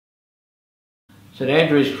St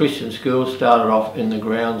Andrew's Christian School started off in the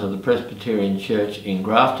grounds of the Presbyterian Church in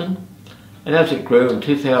Grafton, and as it grew in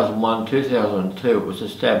 2001-2002 it was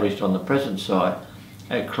established on the present site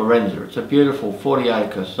at Clorenza. It's a beautiful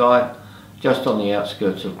 40-acre site just on the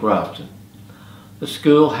outskirts of Grafton. The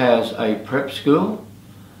school has a prep school,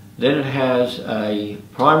 then it has a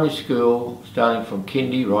primary school starting from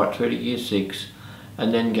kindy right through to year 6,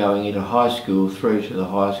 and then going into high school through to the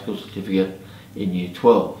high school certificate in year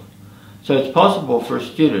 12. So it's possible for a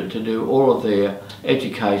student to do all of their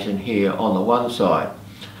education here on the one side,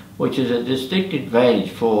 which is a distinct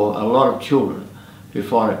advantage for a lot of children who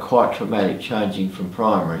find it quite traumatic changing from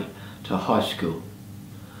primary to high school.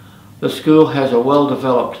 The school has a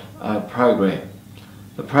well-developed program.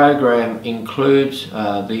 The program includes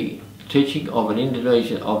the teaching of the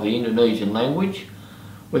Indonesian language.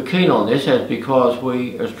 We're keen on this because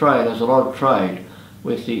Australia has a lot of trade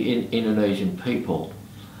with the Indonesian people.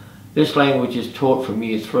 This language is taught from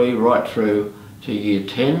year 3 right through to year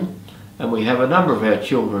 10, and we have a number of our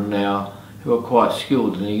children now who are quite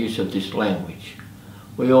skilled in the use of this language.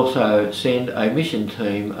 We also send a mission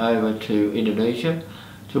team over to Indonesia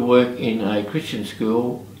to work in a Christian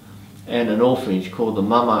school and an orphanage called the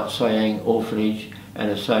Mama Sayang Orphanage and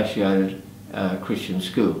Associated Christian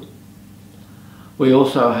School. We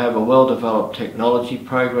also have a well-developed technology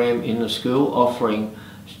program in the school offering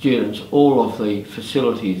students all of the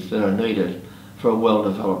facilities that are needed for a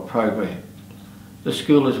well-developed program. The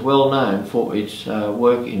school is well known for its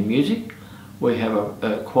work in music. We have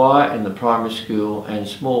a choir in the primary school and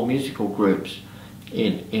small musical groups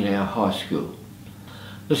in our high school.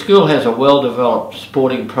 The school has a well-developed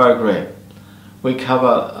sporting program. We cover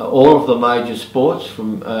all of the major sports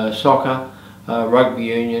from soccer, rugby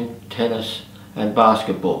union, tennis and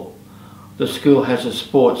basketball. The school has a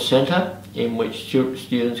sports centre in which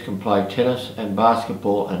students can play tennis and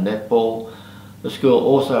basketball and netball. The school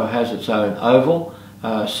also has its own oval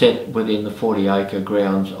set within the 40-acre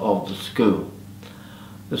grounds of the school.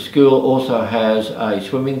 The school also has a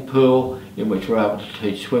swimming pool in which we're able to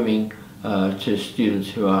teach swimming to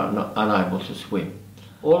students who are unable to swim.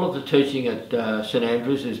 All of the teaching at St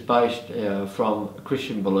Andrew's is based from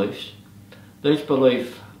Christian beliefs. These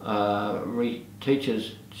beliefs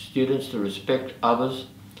teaches students to respect others,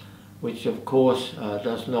 which of course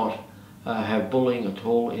does not have bullying at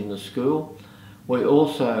all in the school. We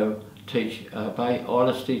also teach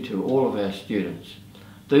honesty to all of our students.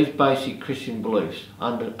 These basic Christian beliefs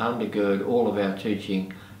undergird all of our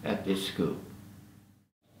teaching at this school.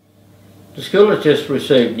 The school has just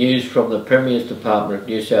received news from the Premier's Department of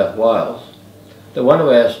New South Wales that one of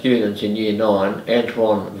our students in Year 9,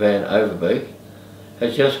 Antoine van Overbeek,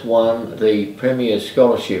 has just won the Premier's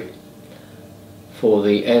Scholarship for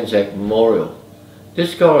the Anzac Memorial.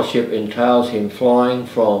 This scholarship entails him flying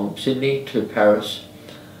from Sydney to Paris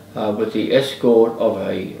with the escort of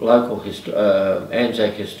a local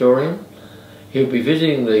Anzac historian. He'll be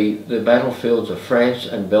visiting the battlefields of France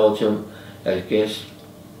and Belgium as guest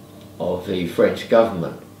of the French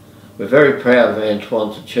government. We're very proud of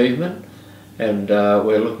Antoine's achievement, and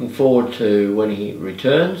we're looking forward to when he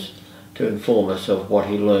returns to inform us of what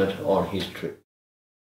he learnt on his trip.